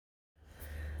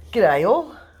G'day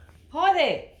all. Hi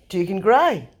there. Duke and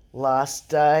Gray. Last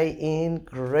day in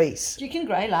Greece. Duke and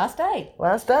Gray, last day.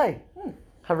 Last day.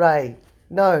 Hooray.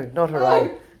 No, not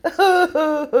hooray.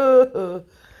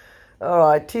 All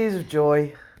right, tears of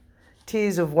joy,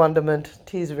 tears of wonderment,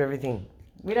 tears of everything.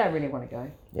 We don't really want to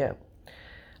go. Yeah.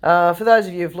 For those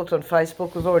of you who've looked on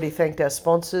Facebook, we've already thanked our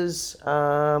sponsors.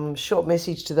 Short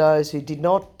message to those who did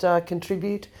not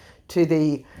contribute to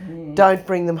the Don't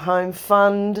Bring Them Home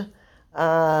Fund.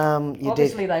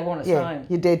 Obviously, they want us home.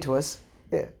 You're dead to us.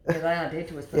 Yeah. Yeah, they are dead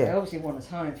to us, but they obviously want us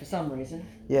home for some reason.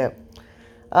 Yeah.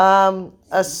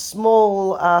 A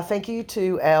small thank you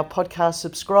to our podcast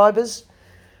subscribers,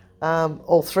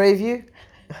 all three of you.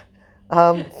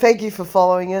 Thank you for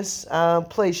following us.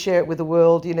 Please share it with the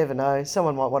world. You never know.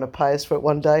 Someone might want to pay us for it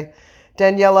one day.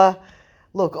 Daniela,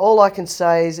 look, all I can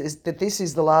say is that this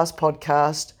is the last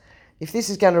podcast. If this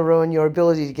is going to ruin your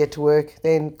ability to get to work,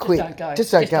 then quit. Just don't go.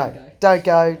 Just don't go. Don't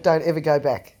go. Don't ever go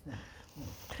back.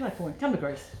 No point. Come to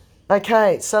Greece.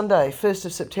 Okay, it's Sunday, 1st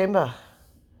of September.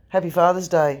 Happy Father's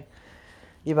Day,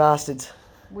 you bastards.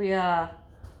 We are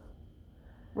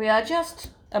just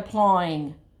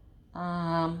applying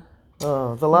The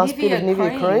last bit of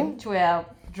Nivea cream. to our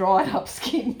dried up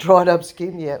skin. Dried up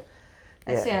skin, yeah.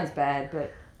 That sounds bad,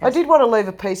 but I did want to leave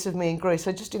a piece of me in Greece.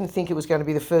 I just didn't think it was going to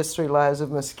be the first 3 layers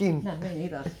of my skin. no, me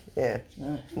neither. Yeah,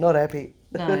 No, not happy.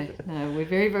 no, we're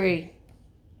very, very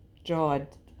dried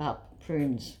up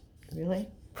prunes. Really?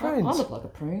 Prunes? I look like a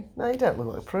prune. No, you don't look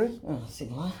like a prune. Oh,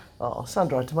 similar. Oh,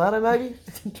 sun-dried tomato maybe?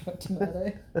 Dried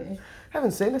tomato. Yeah.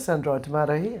 Haven't seen a sun-dried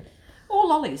tomato here. Or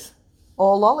lollies.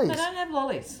 Or lollies. They don't have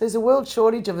lollies. There's a world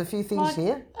shortage of a few things Like,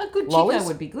 here. A good Lollies? Chico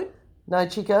would be good. No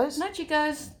Chicos? No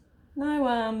Chicos. No,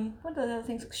 what are the other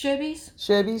things? Sherbies.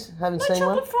 Sherbies? Haven't No seen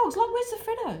chocolate one? frogs. Like, where's the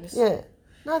Freddos? Yeah.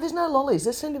 No, there's no lollies.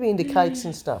 They seem to be into cakes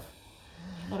and stuff.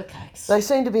 A lot of cakes. They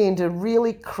seem to be into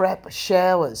really crap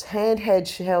showers,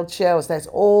 handheld showers. That's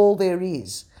all there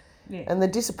is. Yeah. And the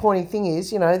disappointing thing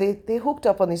is, you know, they're hooked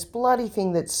up on this bloody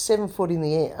thing that's 7 foot in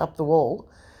the air up the wall,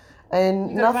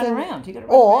 and You gotta nothing. run around. You gotta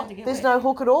run Or around to get there's wet. no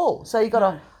hook at all. So you got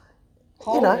to,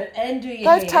 Hold know, it and do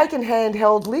your they've hair. taken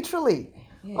handheld literally.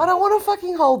 I don't want to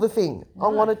fucking hold the thing. I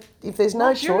want to, if there's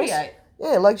no choice. Luxuriate.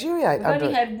 Yeah, luxuriate We've under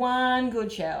only it. had one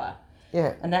good shower,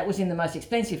 Yeah, and that was in the most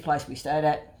expensive place we stayed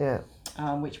at, yeah.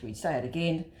 which we'd stay at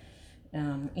again,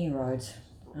 in Rhodes.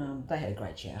 They had a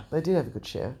great shower. They did have a good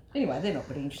shower. Anyway, they're not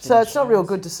really interested. So in it's not real showers.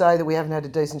 good to say that we haven't had a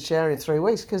decent shower in 3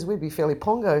 weeks because we'd be fairly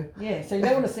pongo. Yeah, so you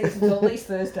don't want to see us until at least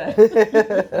Thursday.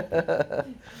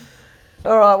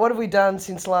 All right, what have we done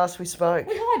since last we spoke?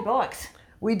 We hired bikes.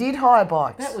 We did hire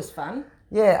bikes. That was fun.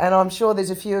 Yeah, and I'm sure there's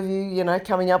a few of you, you know,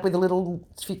 coming up with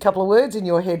couple of words in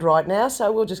your head right now, so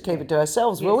we'll just keep it to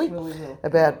ourselves, will we? Yes, we will.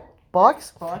 About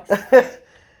bikes? Bikes.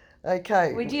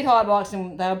 Okay. We did hire bikes,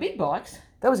 and they were big bikes.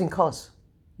 That was in Kos.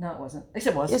 No, it wasn't. Yes,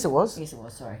 it was. Yes, it was. Yes, it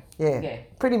was. Sorry. Yeah. Yeah.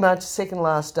 Pretty much second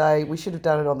last day. We should have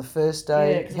done it on the first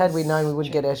day. Yeah, 'cause Had it we was known we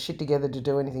wouldn't get our shit together to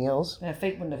do anything else. Our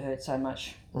feet wouldn't have hurt so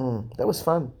much. That was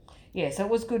fun. Yeah, so it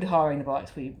was good hiring the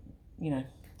bikes. We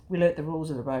learnt the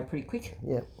rules of the road pretty quick.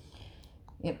 Yeah.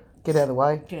 Yep. Get out of the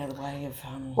way. Get out of the way of.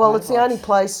 Well, it's the motorbikes. only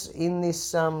place in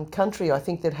this country, I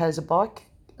think, that has a bike.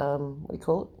 What do you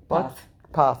call it? Bike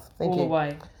path. Thank all you. the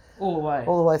way. All the way.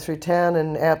 All the way through town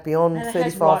and out beyond And it 35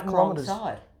 has right kilometres. and wrong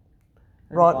side.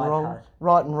 Right and wrong.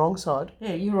 Right and wrong side.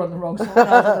 Yeah, you were on the wrong side.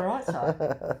 I was on the right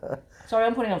side. Sorry,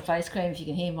 I'm putting on face cream. If you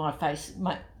can hear my face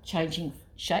changing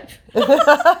shape.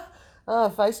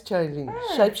 Face changing,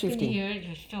 shape Can shifting. you hear it?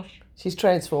 Just- She's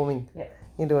transforming Yeah.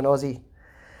 into an Aussie.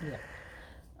 Yeah.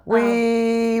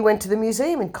 We went to the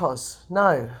museum in Kos.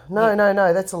 No,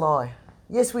 that's a lie.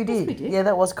 Yes, we did. we did. Yeah,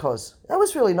 that was Kos. That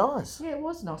was really nice. Yeah, it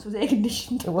was nice. It was air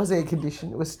conditioned. It was air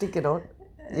conditioned. It was sticking on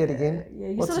yet again. Yeah,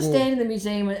 you What's sort of new? stand in the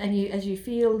museum and as you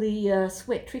feel the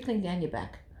sweat trickling down your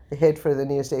back. Head for the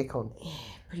nearest aircon. Yeah,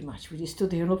 pretty much. We just stood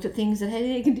there and looked at things that had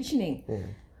air conditioning.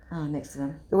 Yeah. Next to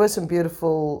them. There were some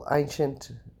beautiful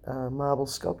ancient marble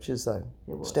sculptures, though,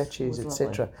 statues, It was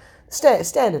etc.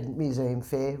 Standard museum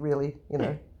fare, really, you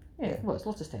know. Yeah, it was.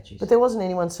 Lots of statues. But there wasn't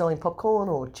anyone selling popcorn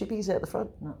or chippies out the front.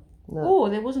 No. No. Or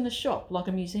there wasn't a shop, like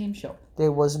a museum shop,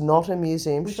 There was not a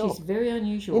museum which shop. is very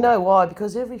unusual. You know why?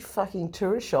 Because every fucking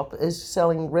tourist shop is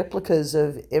selling replicas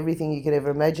of everything you could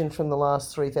ever imagine from the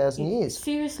last 3,000 years.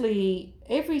 Seriously,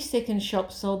 every second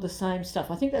shop sold the same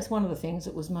stuff. I think that's one of the things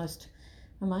that was most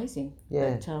amazing.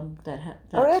 Yeah.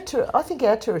 I think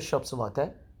our tourist shops are like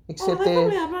that. Except they they're...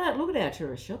 probably are. I don't look at our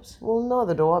tourist shops. Well,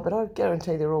 neither do I, but I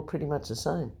guarantee they're all pretty much the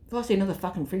same. If I see another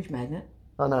fucking fridge magnet,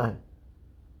 I know.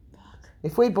 fuck.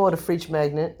 If we bought a fridge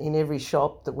magnet in every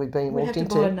shop that we've been We'd walked have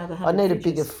to buy into, another I'd need 100 a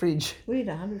bigger fridges. fridge. We need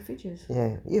 100 fridges.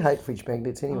 Yeah, you hate fridge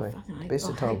magnets anyway. Fucking Best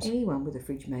of I hate times. anyone with a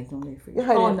fridge magnet on their fridge. You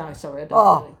hate Oh it? no, sorry, I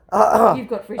don't really. You've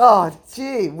got fridge Oh, magnets.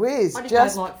 gee whiz. I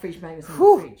just don't like fridge magnets on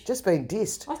the fridge. Just been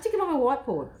dissed. I stick them on my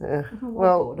whiteboard. Yeah. My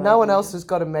Well, whiteboard, no I one do. else has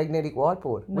got a magnetic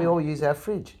whiteboard. We all use our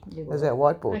fridge as our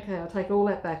whiteboard. Okay, I'll take all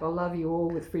that back. I love you all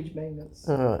with fridge magnets.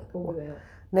 All right. All without.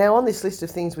 Now, on this list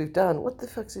of things we've done, what the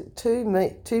fuck's it? Two We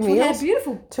had meals?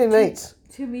 beautiful Two meats.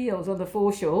 2 meals on the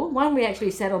foreshore. One we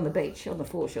actually sat on the beach on the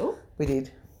foreshore. We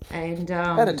did. And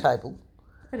At a table.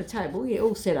 At a table, yeah,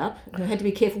 all set up. And we had to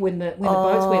be careful when the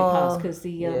boats went past because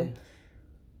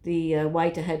the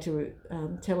waiter had to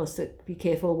tell us that be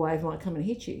careful, a wave might come and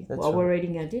hit you while we're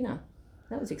eating our dinner.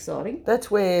 That was exciting.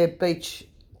 That's where Beach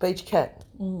Cat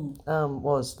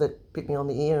was, that bit me on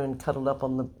the ear and cuddled up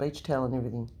on the beach towel and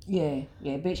everything. Yeah,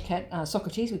 Beach Cat,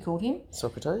 Socrates we called him.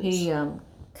 Socrates. He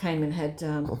came and had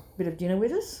a bit of dinner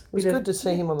with us. It was good to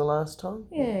see him on the last time.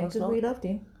 Yeah, because we loved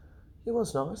him. He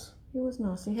was nice. He was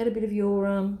nice. He had a bit of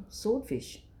your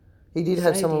swordfish. He did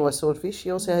have some of my swordfish. He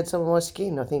also had some of my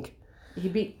skin, I think. He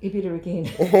bit her again.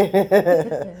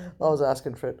 I was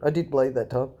asking for it. I did bleed that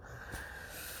time.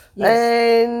 Yes.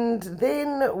 And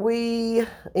then we,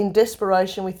 in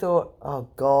desperation, we thought, oh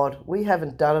God, we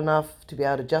haven't done enough to be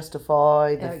able to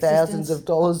justify the thousands of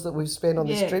dollars that we've spent on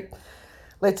this trip.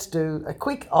 Let's do a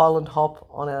quick island hop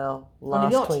on our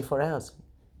last 24 hours.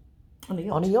 On a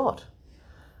yacht. On a yacht.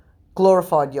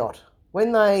 Glorified yacht.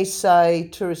 When they say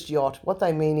tourist yacht, what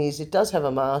they mean is it does have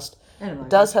a mast, it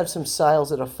does have some sails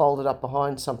that are folded up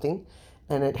behind something,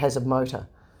 and it has a motor.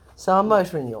 So a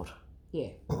motoring yacht.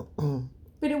 Yeah.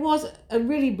 But it was a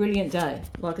really brilliant day.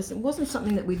 Like I said, it wasn't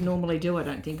something that we'd normally do, I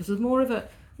don't think, because it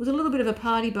was a little bit of a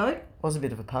party boat. Was a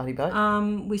bit of a party boat.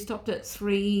 We stopped at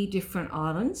 3 different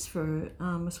islands for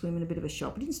a swim and a bit of a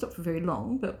shop. We didn't stop for very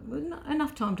long, but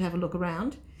enough time to have a look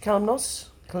around. Kalimnos,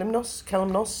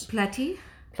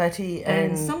 Platy,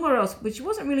 and somewhere else, which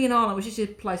wasn't really an island, it was just a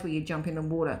place where you jump in the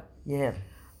water. Yeah.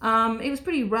 It was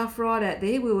pretty rough ride out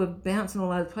there. We were bouncing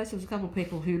all over the place. There was a couple of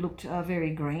people who looked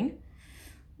very green.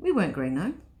 We weren't green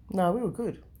though. No, we were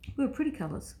good. We were pretty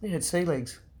colours. We had sea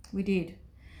legs. We did.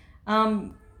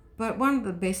 But one of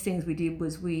the best things we did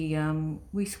was we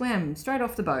swam straight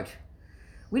off the boat.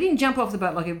 We didn't jump off the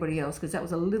boat like everybody else because that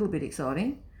was a little bit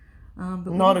exciting.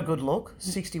 But not a good look.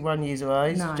 61 years of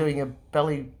age, No. doing a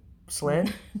belly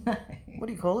slam. No. What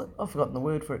do you call it? I've forgotten the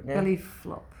word for it now. Belly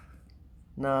flop.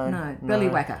 No. Belly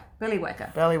whacker. Belly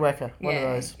whacker. Belly whacker. One of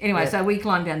those. Anyway, Yeah. so we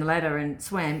climbed down the ladder and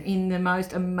swam in the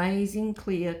most amazing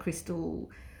clear crystal.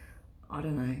 I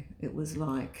don't know. It was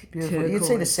like Beautiful. turquoise. You'd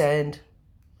see the sand.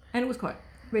 And it was quite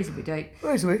reasonably deep.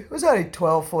 Reasonably. It was only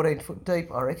 12, 14 foot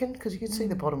deep, I reckon, because you could see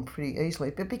the bottom pretty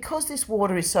easily. But because this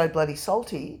water is so bloody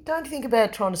salty, don't think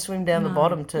about trying to swim down the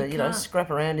bottom to, can't. scrap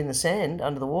around in the sand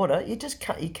under the water. You just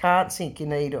can't sink. You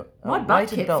need a My butt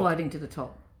weighted kept belt. floating to the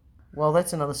top. Well,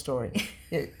 that's another story.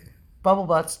 Yeah. Bubble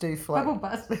butts do float. Bubble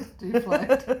butts do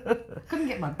float. Couldn't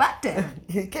get my butt down.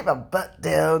 You get my butt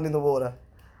down in the water.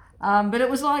 But it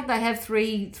was like they have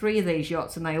three of these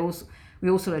yachts, and we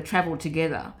all sort of travelled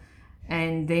together,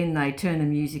 and then they turn the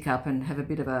music up and have a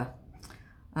bit of a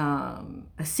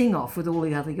sing off with all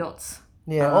the other yachts.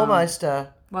 Yeah, almost like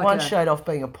one shade off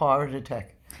being a pirate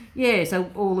attack. Yeah,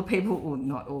 so all the people, well,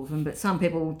 not all of them, but some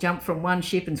people jump from one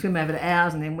ship and swim over to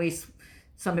ours, and then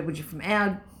some people from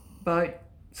our boat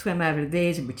swam over to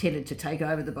theirs and pretended to take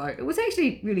over the boat. It was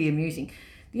actually really amusing.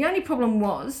 The only problem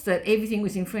was that everything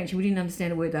was in French and we didn't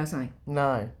understand a word they were saying.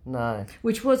 No.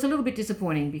 Which was a little bit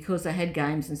disappointing because they had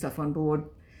games and stuff on board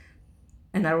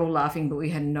and they were all laughing, but we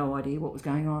had no idea what was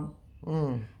going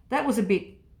on. That was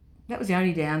the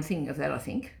only down thing of that, I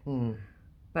think.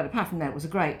 But apart from that, it was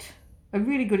a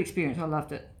really good experience. I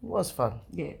loved it. It was fun.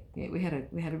 Yeah, we had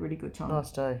a really good time.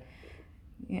 Nice day.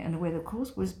 Yeah, and the weather, of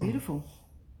course, was beautiful.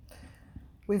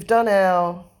 We've done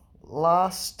our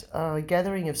last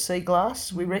gathering of sea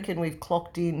glass. We reckon we've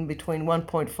clocked in between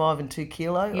 1.5 and 2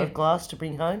 kilo of glass to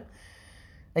bring home.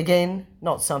 Again,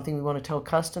 not something we want to tell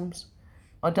customs.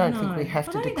 I don't think we have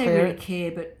to I don't think declare they really it.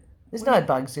 care, but There's no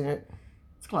bugs in it.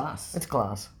 it's glass. It's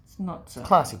glass. It's not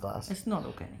Classy glass. It's not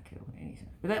organic or anything.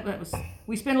 But that was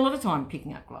we spent a lot of time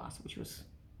picking up glass, which was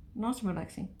nice and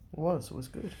relaxing. It was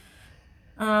good.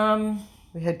 Um,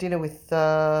 We had dinner with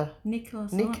Nick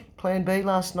last night. Plan B,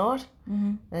 last night,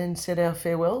 and said our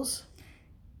farewells.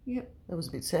 Yep, That was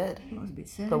a bit sad, that was a bit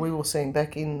sad. but we will see him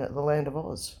back in the land of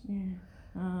Oz.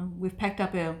 Yeah. We've packed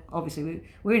up obviously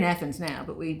we're in Athens now,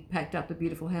 but we packed up the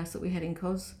beautiful house that we had in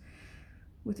Kos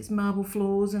with its marble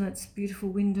floors and its beautiful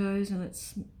windows and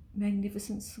its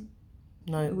magnificence.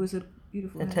 No, It was a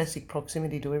beautiful. house. Fantastic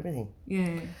proximity to everything.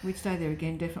 Yeah, we'd stay there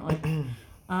again, definitely.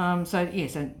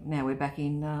 So now we're back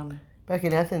in. Back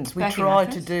in Athens, we Back in tried to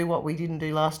Athens. do what we didn't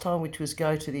do last time, which was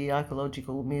go to the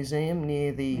Archaeological Museum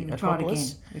near the We tried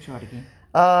Acropolis. again. We tried again.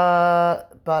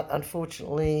 But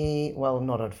unfortunately, well,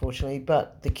 not unfortunately,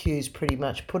 but the queues pretty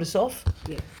much put us off.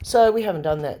 Yeah. So we haven't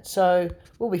done that. So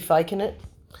we'll be faking it.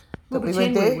 We'll that we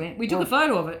pretend went there. we went. We took a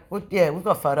photo of it. Well, yeah, we've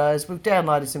got photos. We've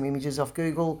downloaded some images off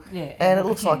Google. Yeah, And it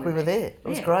we'll looks like pretend we we were there. It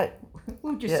was Yeah. great.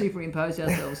 We'll just Yeah. superimpose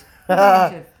ourselves.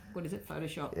 What is it?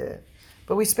 Photoshop. Yeah.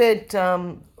 But we spent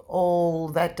all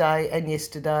that day and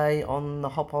yesterday on the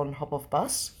hop-on, hop-off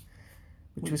bus,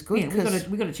 which was good Yeah, because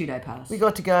we got a 2-day pass. we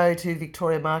got to go to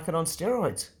Victoria Market on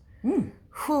steroids.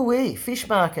 Whoo-wee, fish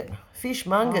market,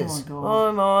 fishmongers. Oh, my God.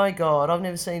 Oh my God, I've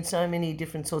never seen so many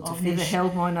different sorts I've of never fish.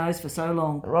 held my nose for so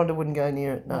long. Rhonda wouldn't go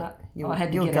near it. No, I had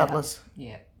to you're get out. gutless.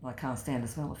 Yeah, I can't stand the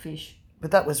smell of fish.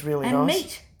 But that was really And nice.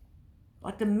 meat.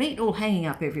 Like the meat all hanging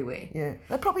up everywhere. Yeah,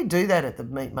 they probably do that at the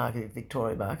meat market at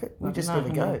Victoria Market. We just never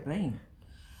go. Been.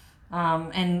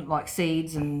 And like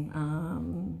seeds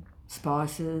and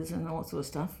spices and all that sort of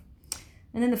stuff.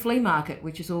 And then the flea market,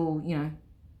 which is all,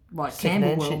 like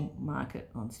Second-hand Camberwell market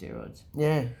on steroids.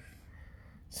 Yeah,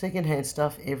 second-hand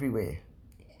stuff everywhere.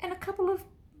 And a couple of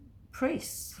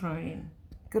priests thrown in.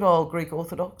 Good old Greek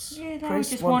Orthodox Yeah, they were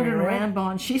priests just wandering around. around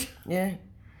buying shit. Yeah.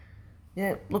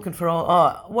 Yeah, looking for old...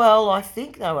 Oh, well, I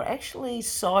think they were actually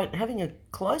having a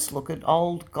close look at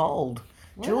old gold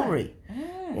jewellery. Ah.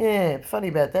 Yeah, funny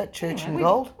about that, church and we,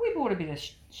 gold. We bought a bit of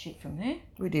shit from there.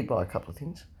 We did buy a couple of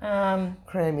things. Um,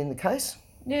 Cram in the case.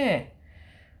 yeah.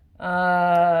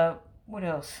 What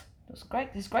else? There's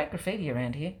great graffiti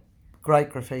around here. Great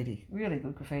graffiti. Really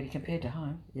good graffiti compared to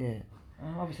home. Yeah.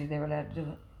 Obviously, they're allowed to do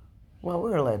it. Well,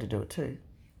 we're allowed to do it too,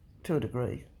 to a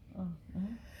degree.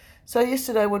 Mm-hmm. So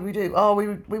yesterday, what did we do? Oh,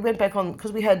 we went back on,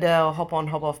 because we had our hop-on,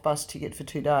 hop-off bus ticket for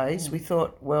 2 days. We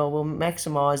thought, well, we'll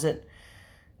maximise it,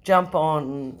 jump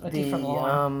on A the different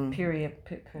line.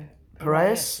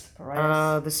 Piraeus,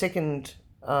 the second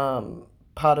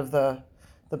part of the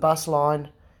bus line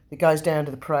that goes down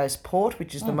to the Piraeus port,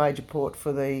 which is the major port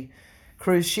for the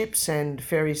cruise ships and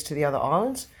ferries to the other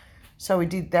islands. So we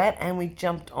did that, and we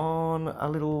jumped on a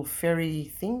little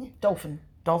ferry thing. Dolphin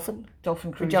Dolphin.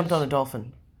 cruises. We jumped on a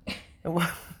dolphin. It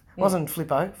wasn't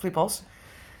Flippos.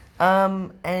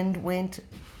 And went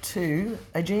to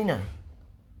Aegina,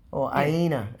 or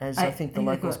Aina, as I think the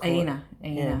locals call it. Aina.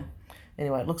 Yeah.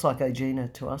 Anyway, it looks like Aegina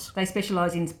to us. They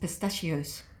specialise in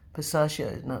pistachios.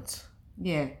 Pistachio nuts.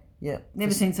 Yeah. Yeah.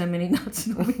 Never seen so many nuts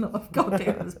in all my life. God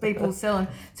damn, there's people selling.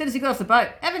 As soon as you got off the boat,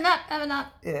 have a nut.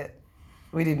 Yeah.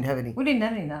 We didn't have any. We didn't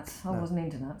have any nuts. I wasn't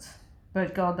into nuts.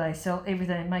 But God, they sell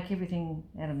everything, make everything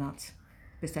out of nuts.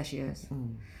 Pistachios.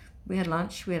 We had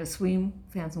lunch, we had a swim,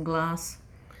 found some glass,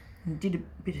 and did a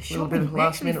bit of shopping. bit of We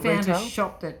actually last-minute found a retail.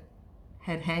 shop that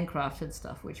had handcrafted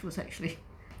stuff, which was actually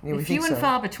Yeah, we few think and so.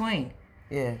 far between.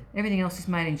 Yeah. Everything else is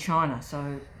made in China, so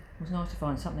it was nice to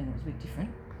find something that was a bit different.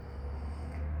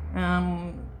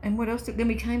 And what else? Then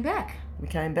we came back. We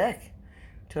came back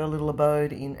to our little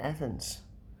abode in Athens.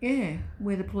 Yeah,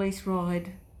 where the police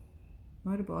ride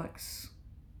motorbikes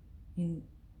in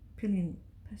pillion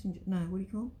passenger. No, what do you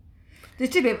call them? There's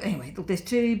two people. Anyway, look, there's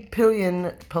two.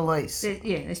 Pillion police.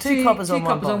 There's Two coppers on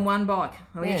one bike. on one bike.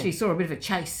 We Yeah. actually saw a bit of a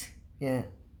chase. Yeah.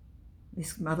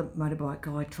 This other motorbike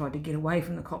guy tried to get away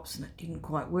from the cops, and it didn't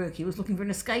quite work. He was looking for an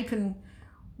escape, and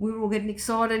we were all getting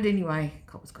excited. Anyway,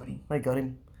 cops got him. They got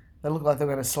him. They looked like they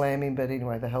were going to slam him, but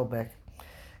anyway, they held back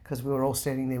because we were all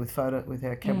standing there with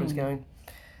our cameras going.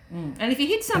 And if you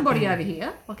hit somebody over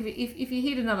here, like if you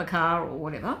hit another car or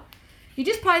whatever, you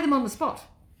just pay them on the spot.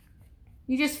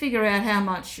 You just figure out how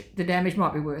much the damage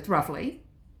might be worth, roughly,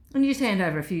 and you just hand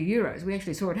over a few euros. We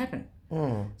actually saw it happen.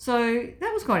 So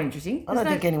that was quite interesting. I don't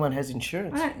think anyone has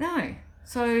insurance. I don't know.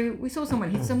 So we saw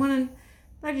someone hit someone, and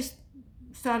they just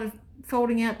started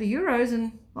folding out the euros,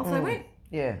 and off they went.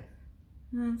 Yeah.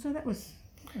 So that was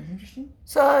interesting.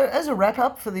 So as a wrap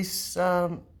up for this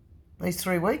these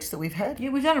 3 weeks that we've had, Yeah,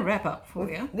 we've done a wrap up for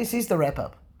you. this is the wrap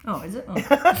up. Oh, is it?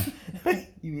 Oh.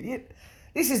 You idiot.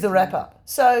 This is the wrap up.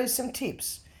 So some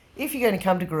tips. If you're going to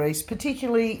come to Greece,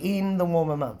 particularly in the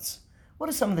warmer months, what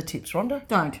are some of the tips, Rhonda?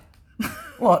 Don't.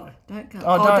 What? Don't come.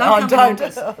 Oh, don't don't. come in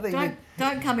August. I think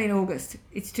Don't come in August.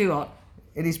 It's too hot.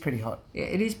 It is pretty hot. Yeah,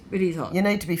 it is. It is hot. You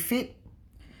need to be fit.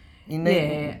 You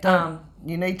need Yeah,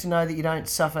 you need to know that you don't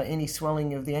suffer any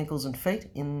swelling of the ankles and feet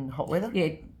in hot weather.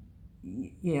 Yeah.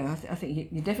 I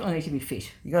think you definitely need to be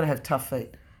fit. You got to have tough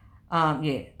feet.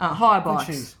 Higher bikes.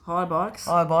 shoes. Higher bikes.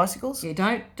 High bicycles?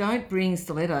 Yeah. Don't bring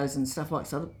stilettos and stuff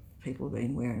like other people have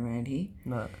been wearing around here.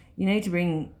 No. You need to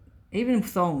bring even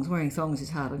thongs, wearing thongs is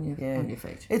hard on your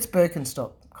feet. It's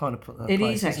Birkenstock kind of place. It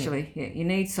is actually, yeah. You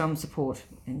need some support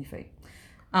in your feet.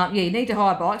 You need to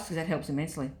hire bikes because that helps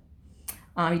immensely.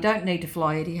 You don't need to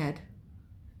fly Etihad.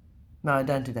 No,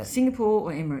 don't do that. Singapore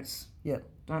or Emirates. Yep.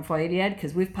 Don't fly Etihad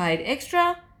because we've paid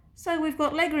extra, so we've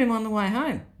got legroom on the way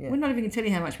home. Yeah. We're not even going to tell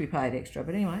you how much we paid extra,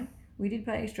 but anyway, we did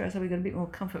pay extra, so we got a bit more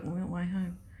comfort when we went way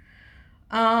home.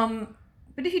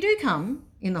 But if you do come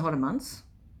in the hotter months,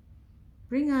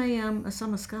 bring a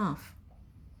summer scarf.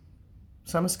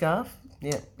 Summer scarf?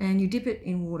 Yeah. And you dip it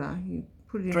in water. You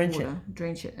put it in Drench water,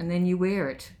 drench it, and then you wear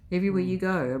it everywhere you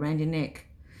go around your neck.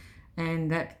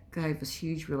 And that gave us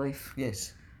huge relief.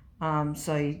 Yes.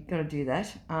 So you got to do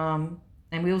that.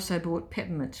 And we also bought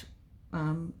peppermint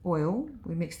oil.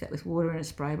 We mixed that with water in a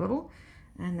spray bottle,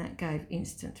 and that gave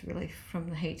instant relief from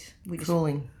the heat.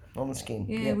 Cooling on the skin.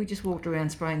 Yeah, we just walked around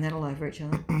spraying that all over each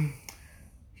other.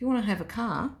 If you want to have a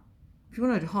car, if you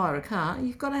want to hire a car,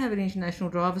 you've got to have an international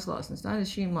driver's license. Don't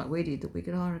assume like we did that we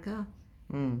could hire a car.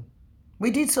 We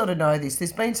did sort of know this.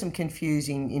 There's been some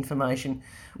confusing information.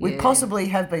 We possibly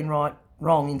have been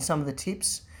wrong in some of the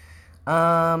tips.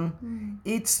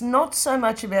 It's not so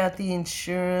much about the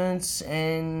insurance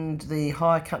and the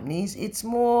hire companies. It's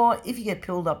more if you get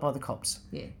pulled up by the cops.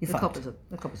 Yeah, you're the fucked.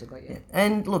 coppers are great, yeah.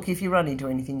 And look, if you run into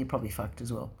anything, you're probably fucked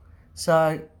as well.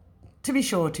 So, to be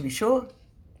sure,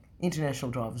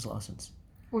 international driver's license.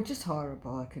 Or just hire a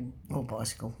bike or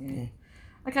bicycle. Yeah.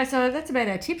 Okay, so that's about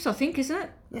our tips, I think, isn't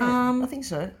it? Yeah, I think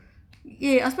so.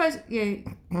 Yeah, I suppose. Yeah.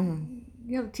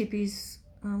 The other tip is,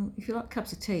 if you like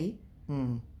cups of tea,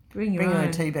 bring your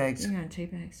own tea bags. Bring your own tea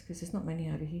bags because there's not many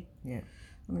over here. Yeah.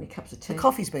 Not many cups of tea. The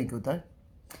coffee's been good though.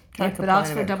 But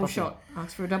ask for a double shot.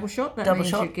 Ask for a double shot. That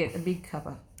means you get a big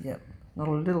cuppa. Yeah. Not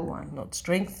a little one. Not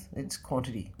strength, it's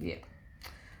quantity. Yeah.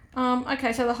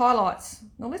 Okay, so the highlights.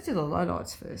 Now let's do the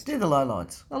lowlights first. Do the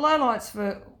lowlights. The lowlights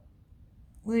for,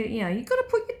 you've got to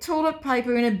put your toilet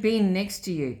paper in a bin next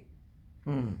to you.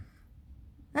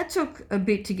 That took a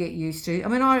bit to get used to. I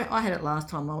mean, I had it last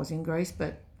time I was in Greece,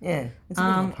 but yeah, it's a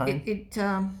bit of a pain.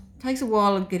 It takes a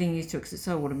while of getting used to it because it's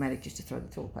so automatic just to throw the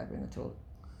toilet paper in the toilet.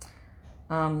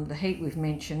 The heat we've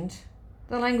mentioned.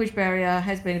 The language barrier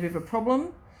has been a bit of a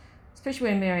problem,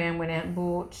 especially when Marianne went out and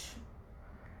bought.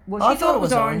 Well, she thought it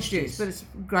was orange juice, but it's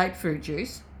grapefruit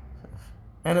juice.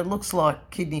 And it looks like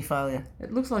kidney failure.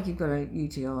 It looks like you've got a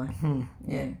UTI.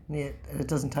 Yeah. It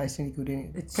doesn't taste any good in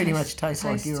it. It pretty much tastes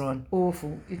like urine.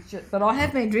 Awful. But I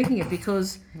have been drinking it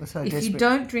because if you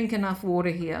don't drink enough water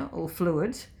here or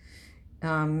fluid,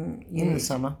 in the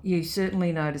summer, you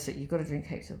certainly notice it. You've got to drink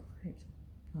heaps of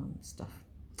stuff.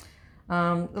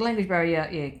 The language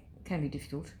barrier, can be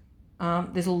difficult.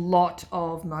 There's a lot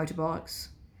of motorbikes.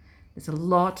 There's a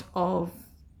lot of,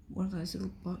 what are those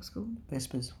little bikes called?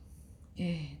 Vespers.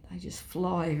 Yeah, they just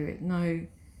fly everywhere. No,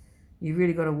 you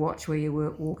really got to watch where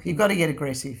you're walking. You've got to get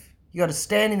aggressive. You've got to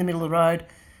stand in the middle of the road,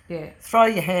 throw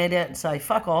your hand out and say,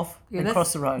 fuck off, and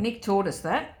cross the road. Nick taught us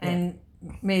that, and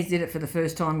Mez did it for the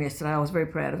first time yesterday. I was very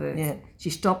proud of her. Yeah. She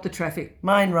stopped the traffic.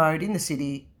 Main road in the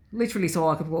city. Literally so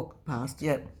I could walk past.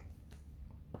 Yep.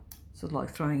 Sort of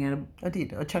like throwing out I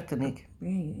did. I chucked the Nick.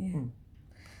 Yeah.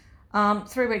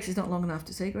 3 weeks is not long enough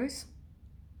to see Greece.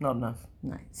 Not enough.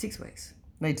 No, 6 weeks.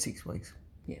 Need 6 weeks.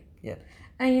 Yeah.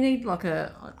 And you need like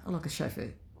a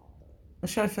chauffeur. A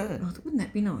chauffeur? Oh, wouldn't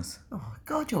that be nice? Oh,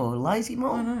 God, you're a lazy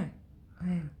mom. I know.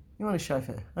 Yeah. You want a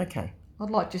chauffeur? Okay. I'd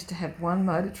like just to have one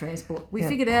mode of transport. We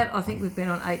figured out, I think we've been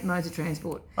on 8 modes of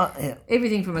transport. Yeah.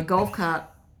 Everything from a golf cart.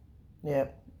 Yeah.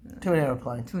 To an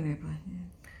aeroplane. Yeah.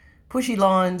 Pushy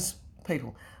lines,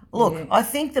 people. Look, I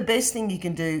think the best thing you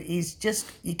can do is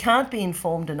you can't be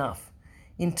informed enough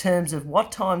in terms of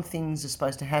what time things are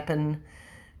supposed to happen.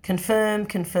 Confirm,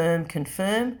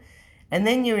 and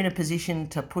then you're in a position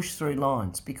to push through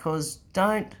lines because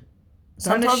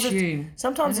sometimes assume.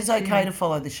 Sometimes it's okay to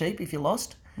follow the sheep if you're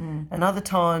lost, and other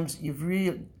times you've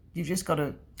just got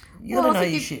to know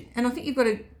your shit. And I think you've got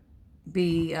to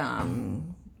be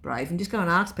brave and just go and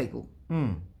ask people.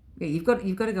 Yeah, you've got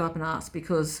to go up and ask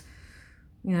because.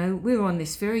 We were on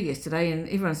this ferry yesterday and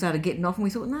everyone started getting off and we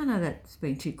thought, no, that's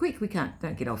been too quick.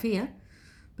 Don't get off here.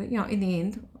 But, in the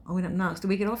end, I went up and asked, do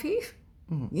we get off here?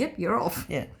 Yep, you're off.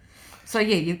 Yeah. So,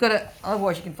 you've got to,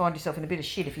 otherwise you can find yourself in a bit of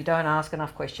shit if you don't ask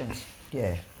enough questions.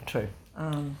 Yeah, true.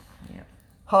 Yeah.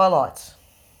 Highlights.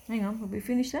 Hang on, have we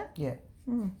finished that? Yeah.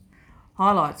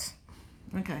 Highlights.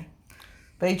 Okay.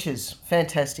 Beaches,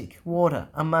 fantastic. Water,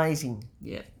 amazing.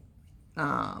 Yeah.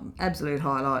 Absolute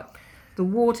highlight. The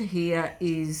water here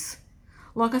is,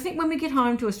 I think when we get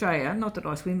home to Australia, not that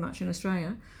I swim much in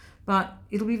Australia, but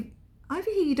it'll be, over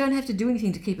here you don't have to do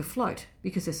anything to keep afloat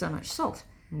because there's so much salt.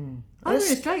 Over in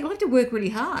Australia, you'll have to work really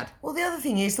hard. Well, the other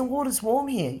thing is the water's warm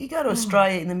here. You go to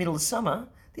Australia in the middle of summer,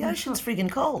 the ocean's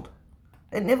friggin' cold.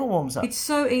 It never warms up. It's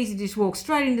so easy to just walk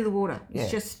straight into the water.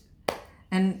 It's just,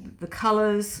 and the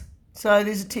colours. So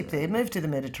there's a tip there. Move to the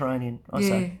Mediterranean, I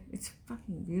say. It's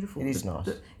fucking beautiful. It is nice.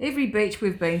 Every beach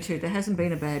we've been to, there hasn't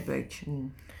been a bad beach.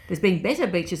 There's been better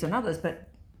beaches than others, but...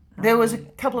 There was a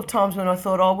couple of times when I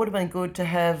thought, it would have been good to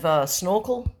have a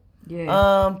snorkel.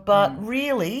 Yeah. But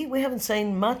really, we haven't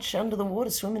seen much under the water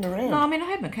swimming around. No, I mean, I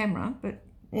had my camera, but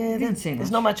didn't see much.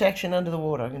 There's not much action under the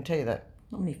water, I can tell you that.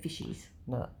 Not many fishies.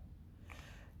 No.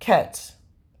 Cats,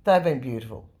 they've been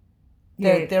beautiful.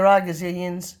 Yeah. There are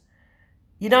gazillions.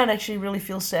 You don't actually really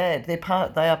feel sad. They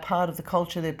are part of the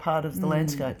culture. They're part of the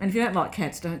landscape. And if you don't like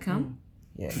cats, don't come.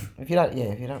 Yeah. If you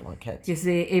don't like cats. Because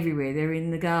they're everywhere. They're in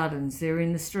the gardens. They're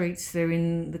in the streets. They're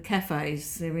in the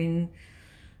cafes. They're in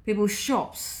people's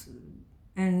shops.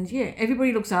 And yeah,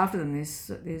 everybody looks after them.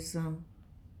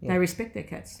 They respect their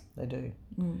cats. They do.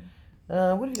 What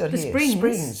have you got The here?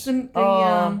 springs. The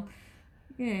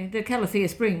Calafia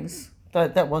Springs.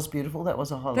 That was beautiful. That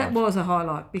was a highlight. That was a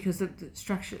highlight because the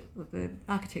structure, the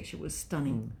architecture was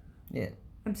stunning. Yeah.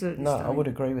 Absolutely No, stunning. I would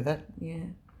agree with that. Yeah.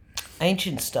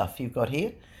 Ancient stuff you've got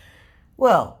here.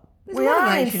 Well, There's we a lot of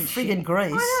are in ancient friggin' shit.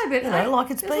 Greece. I know, but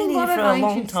it's there's been a here lot for of a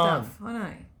long ancient time. stuff. I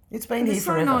know. It's been here It's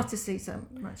forever. so nice to see so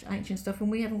much ancient stuff when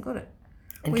we haven't got it.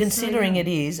 And We're considering so it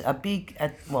is a big,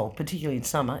 particularly in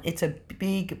summer, it's a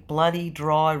big, bloody,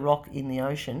 dry rock in the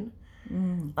ocean.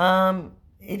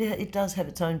 It does have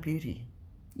its own beauty.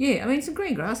 Yeah, I mean, some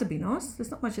green grass would be nice.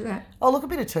 There's not much of that. Oh, look, a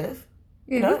bit of turf.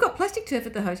 Yeah, we've got plastic turf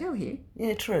at the hotel here.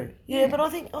 Yeah, true. Yeah, but I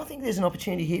think there's an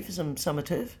opportunity here for some summer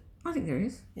turf. I think there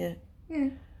is. Yeah. Yeah.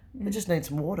 It just needs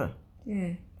some water.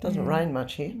 Yeah. Doesn't rain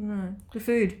much here. No. The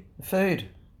food. The food.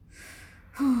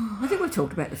 I think we've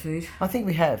talked about the food. I think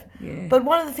we have. Yeah. But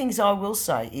one of the things I will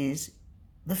say is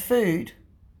the food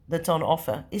that's on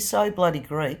offer is so bloody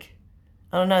Greek.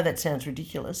 And I know that sounds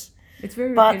ridiculous, It's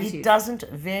very but repetitive. it doesn't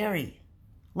vary.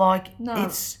 Like, No.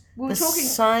 it's We were the talking-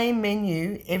 same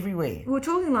menu everywhere. We were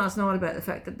talking last night about the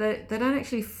fact that they don't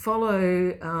actually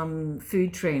follow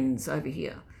food trends over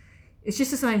here. It's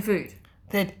just the same food.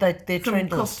 They're From trendless.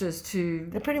 Costas to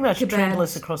They're pretty much kebabs,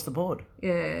 trendless across the board,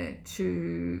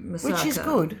 to moussaka. which is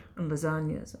good. And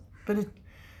lasagnas. But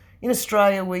in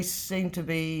Australia, we seem to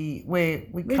be where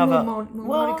we We're cover more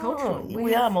multicultural.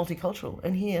 We are multicultural,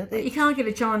 and here You can't get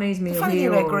a Chinese meal the funny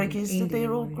here thing about or Greek is that they're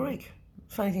Indian all or anything. Greek.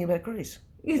 Funny thing about Greece,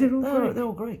 Yeah, they're all Greek. they're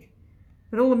all Greek.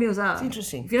 But all the meals are. It's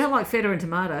interesting. If you don't like feta and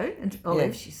tomato and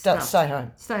olives, you Don't stay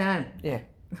home. Stay home. Yeah,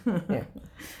 yeah.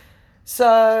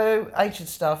 So ancient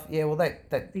stuff. Yeah, well that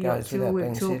The yacht goes tour without we've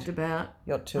being talked said. about.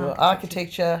 Yacht tour,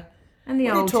 architecture. And the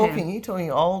What are you old talking? town. Are you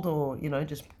talking old or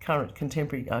just current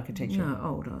contemporary architecture? No,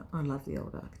 old. I love the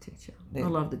old architecture. Yeah. I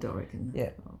love the Doric. And Yeah.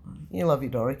 You love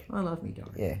your Doric. I love me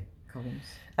Doric. Yeah. Columns.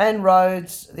 And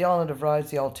Rhodes, the island of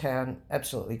Rhodes, the old town,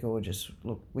 absolutely gorgeous.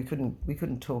 Look, we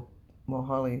couldn't talk more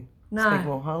highly. No, speak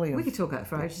more highly of. we could talk out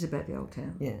for ages about the old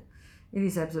town. Yeah. It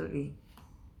is absolutely,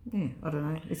 I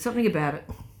don't know. It's something about it.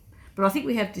 But I think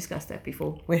we have discussed that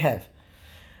before. We have.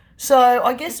 So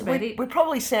I guess That's about it. we're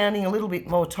probably sounding a little bit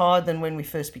more tired than when we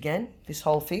first began this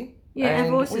whole thing. Yeah, and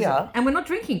our voices we are. And we're not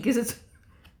drinking because it's,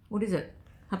 what is it?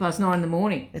 9:30 in the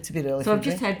morning. It's a bit early. So for I've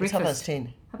just drink. had It's breakfast.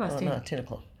 10:30. Half past 10. No, 10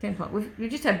 o'clock. 10 o'clock.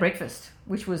 We've just had breakfast,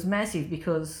 which was massive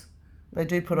because They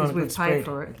do put on a we've good paid spread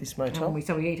for at it. this And motel.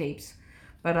 so we eat heaps.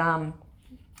 But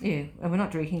yeah, and we're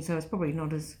not drinking, so it's probably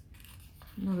not as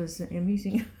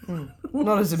amusing.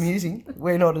 Not as amusing.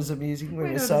 We're not as amusing when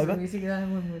we're not sober. as amusing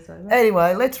when we're sober.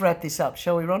 Anyway, let's wrap this up,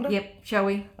 shall we, Rhonda? Yep, shall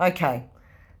we? Okay.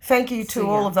 Thank you See to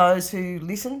all ya. of those who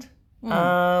listened.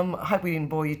 I hope we didn't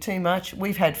bore you too much.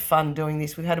 We've had fun doing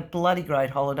this. We've had a bloody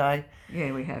great holiday.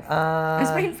 Yeah, we have.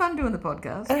 It's been fun doing the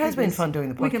podcast. It has been because fun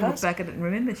doing the We can look podcast. back at it and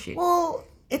remember shit. Well,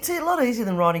 it's a lot easier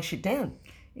than writing shit down.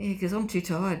 Yeah, because I'm too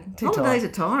tired. Too Holidays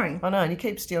tired. are tiring. I know, and you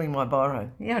keep stealing my biro.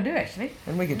 Yeah, I do actually.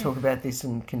 And we could talk about this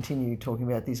and continue talking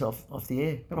about this off the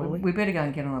air, But probably. we better go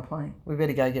and get on a plane. We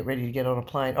better go get ready to get on a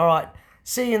plane. All right.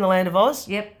 See you in the land of Oz.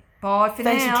 Yep. Bye for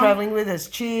Thanks now. for travelling with us.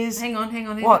 Cheers. Hang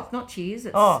on. What? It's not cheers.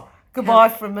 It's, Oh, goodbye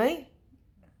from me.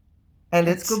 And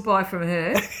it's it's goodbye from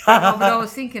her. Oh, but I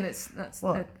was thinking that's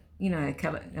What?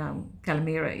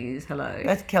 Calamira is hello.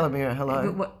 That's Calamira.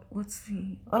 Hello. But what's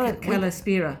the I don't-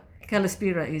 Calaspira?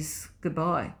 Calaspira is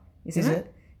goodbye, isn't Is it?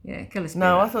 it? Yeah, Calaspira.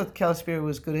 No, I thought Calaspira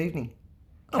was good evening.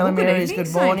 Oh, well, Calamira is evening,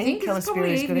 good same morning. thing, 'cause it's Calaspira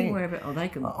probably is good evening evening. wherever. Oh, they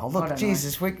can. Oh, I look, don't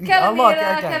Jesus. Know. I like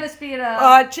Calamira, okay. Calaspira. All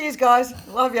right. Cheers, guys.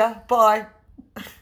 Love ya. Bye.